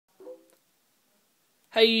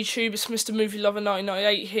Hey YouTube, it's Mr. Movie Lover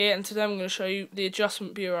 1998 here, and today I'm going to show you The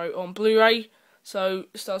Adjustment Bureau on Blu-ray. So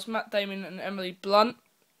it stars Matt Damon and Emily Blunt.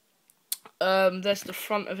 There's the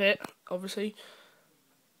front of it, obviously.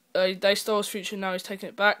 They stole his future, now he's taking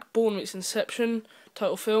it back. Born meets Inception,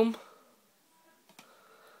 total film.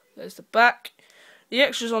 There's the back. The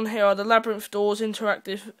extras on here are the Labyrinth Doors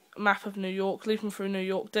interactive map of New York, leaping through New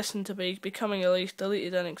York, destined to be, becoming Elise,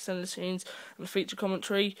 deleted and extended scenes, and feature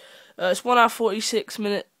commentary. It's 1 hour 46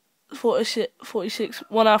 minutes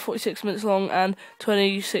long and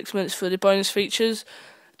 26 minutes for the bonus features.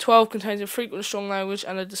 12 contains a frequent strong language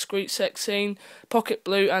and a discrete sex scene. Pocket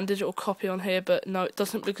blue and digital copy on here, but no, it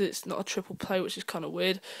doesn't because it's not a triple play, which is kind of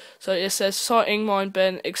weird. So it says exciting,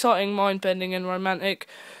 mind-bending, and romantic.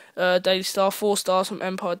 Daily Star, 4 stars from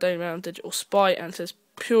Empire Daily Mail and Digital Spy, and it says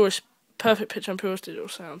purest, perfect picture and purest digital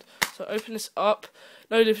sound. So open this up.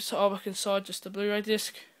 No difference to artwork inside, just the Blu-ray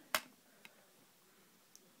disc.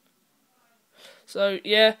 So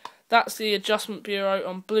yeah, that's the Adjustment Bureau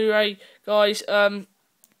on Blu-ray, guys.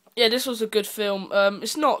 Yeah, this was a good film.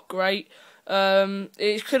 It's not great.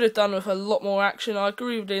 It could have done with a lot more action. I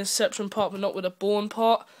agree with the Inception part, but not with the Bourne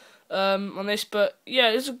part on this. But yeah,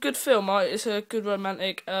 it's a good film. It's a good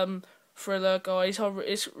romantic thriller, guys.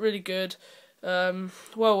 It's really good.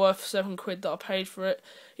 Well worth £7 that I paid for it.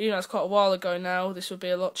 Even though it's quite a while ago now, this would be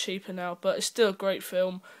a lot cheaper now, but it's still a great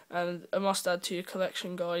film and a must add to your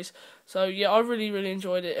collection, guys. So yeah, I really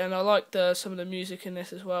enjoyed it, and I liked some of the music in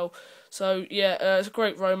this as well. So yeah, it's a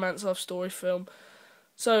great romance love story film.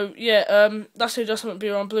 So yeah, that's the Adjustment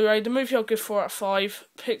Bureau on Blu-ray. The movie I'll give 4 out of 5,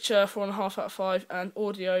 picture 4.5 out of 5, and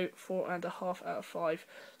audio 4.5 out of 5.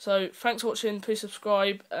 So thanks for watching, please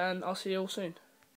subscribe, and I'll see you all soon.